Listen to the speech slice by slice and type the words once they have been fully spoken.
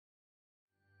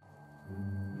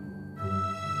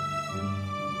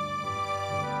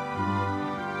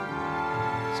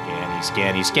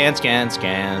scanny, scan, scan,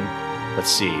 scan. Let's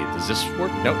see, does this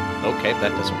work? Nope. Okay,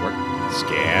 that doesn't work.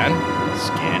 Scan,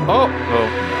 scan. Oh, no.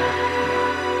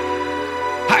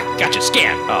 Ha, gotcha,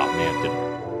 scan. Oh, man, didn't.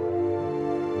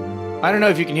 I don't know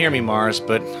if you can hear me, Mars,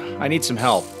 but I need some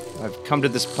help. I've come to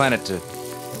this planet to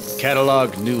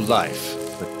catalog new life,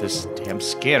 but this damn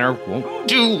scanner won't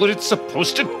do what it's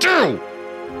supposed to do.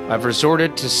 I've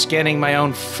resorted to scanning my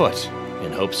own foot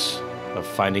in hopes of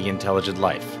finding intelligent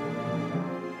life.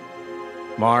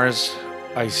 Mars,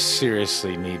 I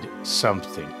seriously need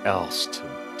something else to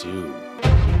do.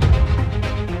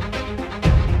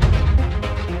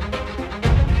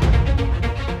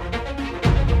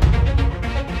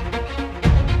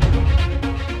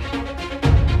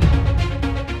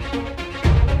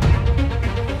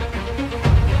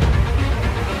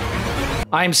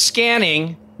 I'm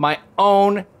scanning my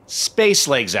own space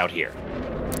legs out here.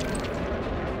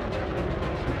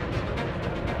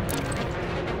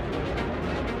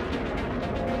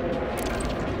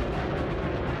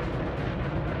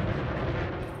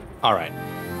 All right,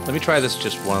 let me try this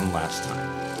just one last time.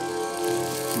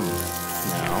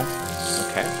 No,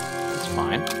 okay, that's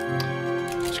fine.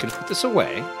 Just gonna put this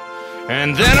away,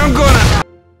 and then I'm gonna...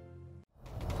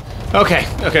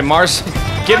 Okay, Mars,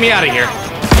 get me out of here.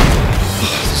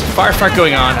 There's a firefight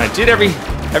going on. I did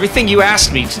everything you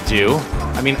asked me to do.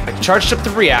 I mean, I charged up the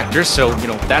reactor, so, you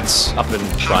know, that's up and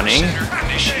running.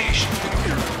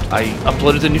 I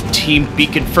uploaded the new team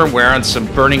beacon firmware on some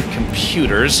burning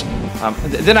computers.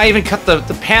 Then I even cut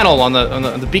the panel on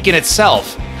the beacon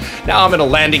itself. Now I'm in a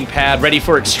landing pad ready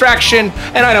for extraction,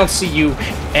 and I don't see you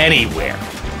anywhere.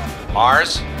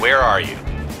 Mars, where are you?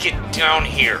 Get down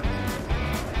here.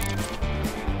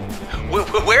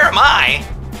 Where am I?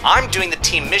 I'm doing the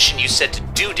team mission you said to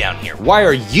do down here. Why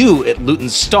are you at Luyten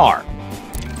Star?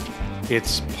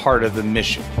 It's part of the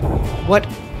mission. What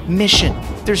mission?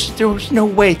 There's no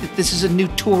way that this is a new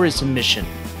tourism mission.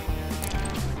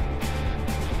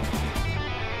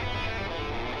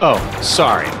 Oh,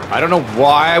 sorry. I don't know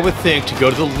why I would think to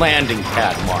go to the landing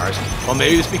pad, Mars. Well,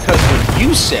 maybe it's because when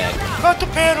you said, "Cut the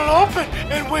panel open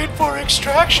and wait for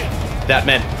extraction," that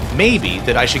meant maybe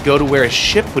that I should go to where a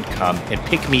ship would come and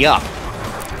pick me up.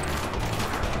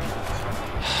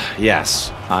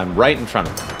 Yes, I'm right in front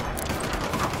of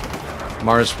you.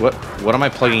 Mars, what am I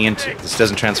plugging into? This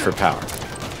doesn't transfer power.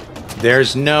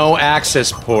 There's no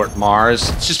access port, Mars.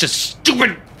 It's just a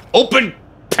stupid open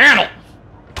panel.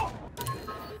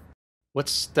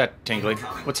 What's that tingling?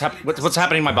 What's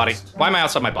happening in my body? Why am I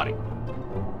outside my body?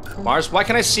 Mars, why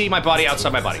can I see my body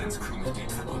outside my body?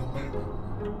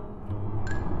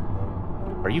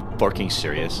 Are you fucking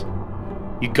serious?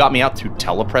 You got me out through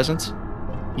telepresence?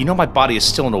 You know my body is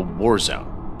still in a war zone.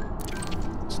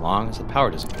 As long as the power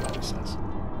doesn't go out, he says.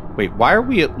 Wait, why are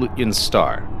we at Lutyen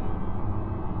Star?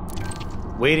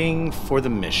 Waiting for the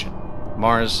mission.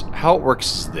 Mars, how it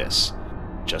works is this.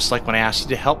 Just like when I asked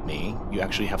you to help me, you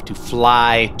actually have to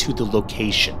fly to the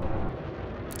location.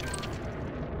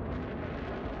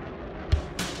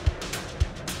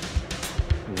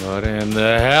 What in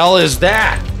the hell is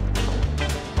that?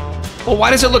 Well,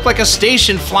 why does it look like a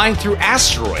station flying through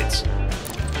asteroids?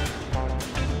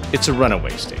 It's a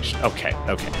runaway station. Okay.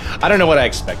 I don't know what I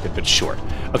expected, but sure.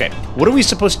 Okay, what are we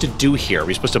supposed to do here? Are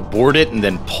we supposed to board it and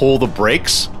then pull the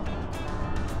brakes?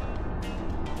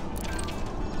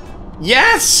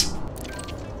 Yes!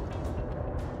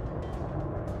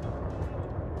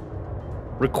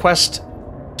 Request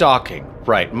docking.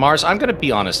 Right, Mars, I'm gonna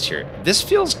be honest here. This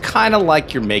feels kind of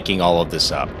like you're making all of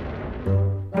this up.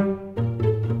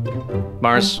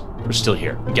 Mars, we're still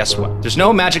here. And guess what? There's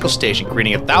no magical station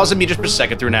creating 1,000 meters per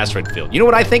second through an asteroid field. You know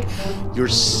what I think? You're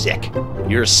sick.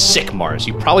 You're sick, Mars.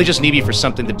 You probably just need me for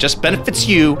something that just benefits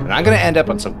you, and I'm gonna end up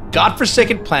on some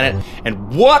godforsaken planet,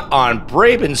 and what on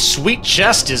Braben's sweet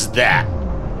chest is that?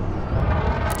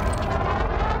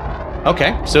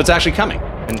 Okay, so it's actually coming.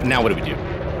 And now what do we do?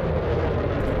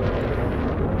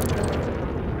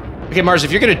 Okay, Mars,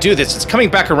 if you're gonna do this, it's coming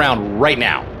back around right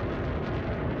now.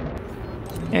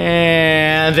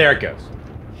 And there it goes.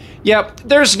 Yep,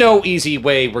 there's no easy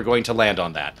way we're going to land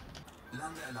on that.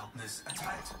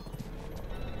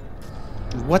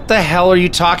 What the hell are you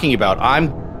talking about?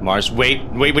 Mars,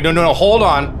 wait, no, hold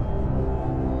on.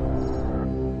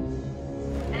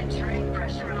 Entering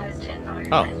pressurized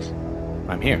environment.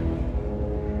 Oh, I'm here.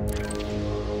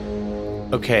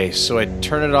 Okay, so I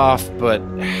turn it off, but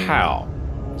how?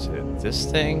 Is it this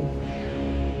thing?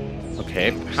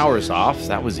 Okay, power's off.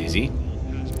 That was easy.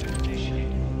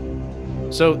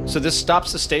 So this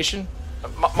stops the station?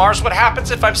 Mars, what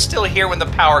happens if I'm still here when the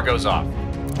power goes off?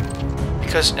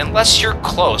 Because unless you're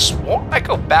close, won't I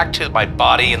go back to my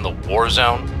body in the war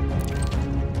zone?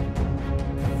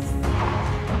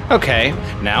 Okay,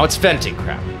 now it's venting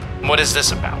crap. What is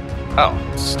this about?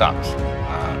 Oh, stopped.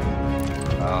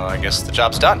 I guess the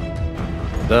job's done.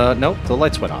 Nope, the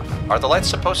lights went off. Are the lights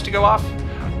supposed to go off?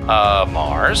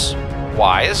 Mars,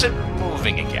 why is it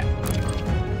moving again?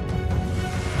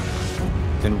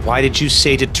 Then why did you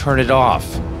say to turn it off?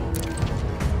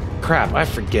 Crap, I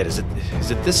forget. Is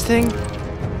it this thing?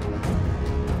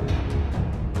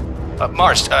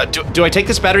 Mars, Do I take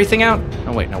this battery thing out?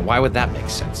 Oh wait, no, why would that make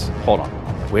sense? Hold on.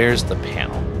 Where's the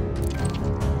panel?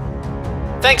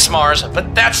 thanks, Mars,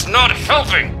 but that's not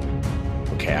helping!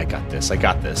 Okay, I got this.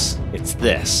 It's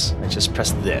this. I just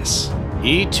pressed this.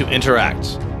 E to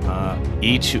interact.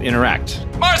 E to interact.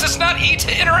 Mars, it's not E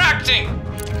to interacting!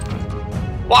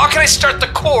 Well, how can I start the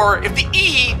core if the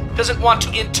E doesn't want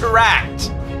to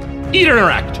interact? E to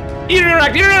interact. E to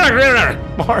interact. E to interact. E to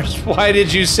interact. Mars, why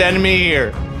did you send me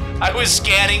here? I was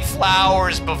scanning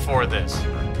flowers before this.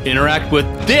 Interact with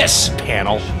this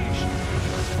panel.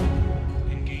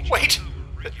 Wait,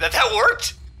 that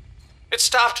worked? It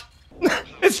stopped.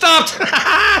 It stopped!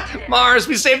 Mars,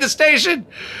 we saved the station!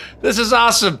 This is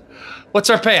awesome. What's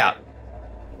our payout?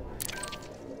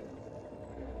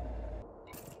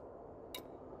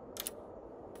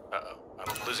 Uh-oh,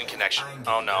 I'm losing connection.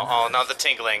 Oh no, the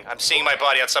tingling. I'm seeing my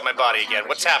body outside my body again.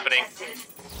 What's happening?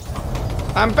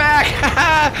 I'm back!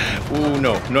 Ooh,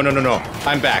 no.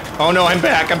 I'm back. Oh no, I'm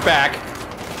back.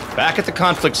 Back at the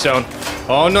conflict zone.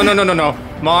 Oh, no.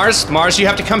 Mars, you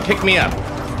have to come pick me up.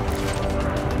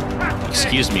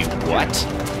 Excuse me, what?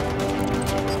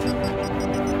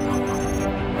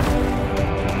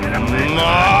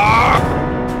 Mars!